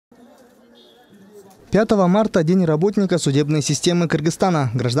5 марта – День работника судебной системы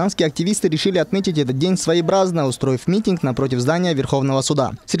Кыргызстана. Гражданские активисты решили отметить этот день своеобразно, устроив митинг напротив здания Верховного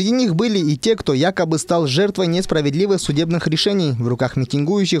суда. Среди них были и те, кто якобы стал жертвой несправедливых судебных решений. В руках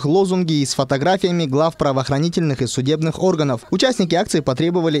митингующих лозунги с фотографиями глав правоохранительных и судебных органов. Участники акции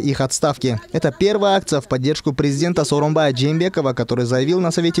потребовали их отставки. Это первая акция в поддержку президента Сооронбая Жээнбекова, который заявил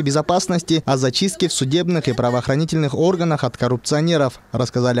на Совете Безопасности о зачистке в судебных и правоохранительных органах от коррупционеров,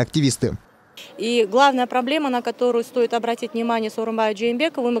 рассказали активисты. И главная проблема, на которую стоит обратить внимание Сооронбаю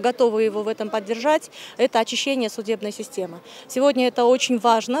Жээнбекову, и мы готовы его в этом поддержать, это очищение судебной системы. Сегодня это очень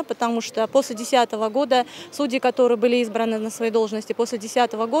важно, потому что после 2010 года судьи, которые были избраны на свои должности после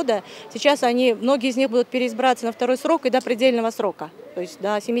 2010 года, сейчас многие из них будут переизбираться на второй срок и до предельного срока, то есть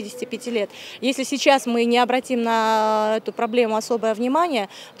до 75 лет. Если сейчас мы не обратим на эту проблему особое внимание,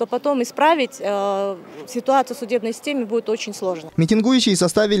 то потом исправить ситуацию в судебной системе будет очень сложно. Митингующие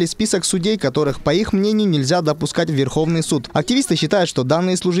составили список судей, которых, по их мнению, нельзя допускать в Верховный суд. Активисты считают, что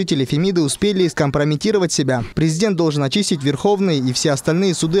данные служители Фемиды успели скомпрометировать себя. Президент должен очистить Верховный и все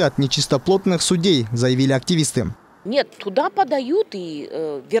остальные суды от нечистоплотных судей, заявили активисты. Нет, туда подают, и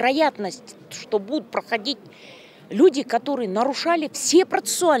вероятность, что будут проходить люди, которые нарушали все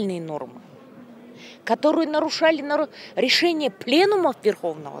процессуальные нормы, которые нарушали решения пленумов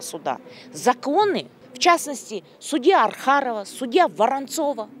Верховного суда, законы. В частности, судья Архарова, судья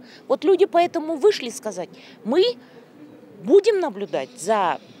Воронцова. Вот люди поэтому вышли сказать, мы будем наблюдать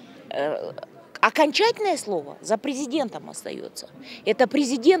за... Окончательное слово за президентом остается. Это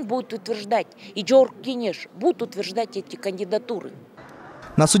президент будет утверждать, и Джордж Кенеш будут утверждать эти кандидатуры.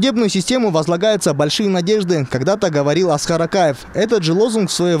 На судебную систему возлагаются большие надежды, когда-то говорил Аскар Акаев. Этот же лозунг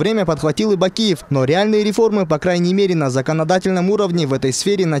в свое время подхватил и Бакиев. Но реальные реформы, по крайней мере на законодательном уровне, в этой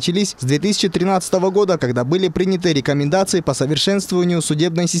сфере начались с 2013 года, когда были приняты рекомендации по совершенствованию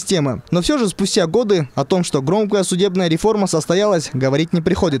судебной системы. Но все же спустя годы о том, что громкая судебная реформа состоялась, говорить не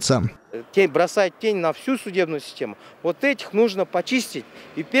приходится. Бросать тень на всю судебную систему. Вот этих нужно почистить.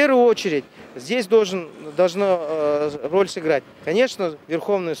 И в первую очередь здесь должна роль сыграть, конечно,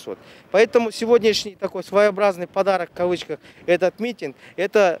 Верховный суд. Поэтому сегодняшний такой своеобразный подарок, в кавычках, этот митинг,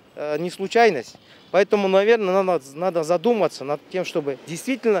 это не случайность. Поэтому, наверное, надо задуматься над тем, чтобы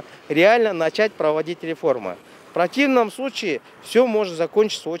действительно реально начать проводить реформы. В противном случае все может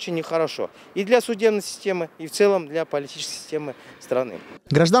закончиться очень нехорошо. И для судебной системы, и в целом для политической системы страны.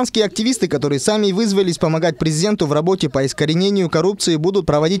 Гражданские активисты, которые сами вызвались помогать президенту в работе по искоренению коррупции, будут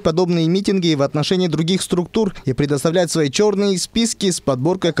проводить подобные митинги в отношении других структур и предоставлять свои черные списки с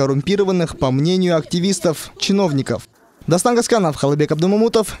подборкой коррумпированных, по мнению активистов, чиновников. Дастан Гасканов, Халыбек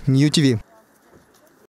Абдумамутов, NewTV.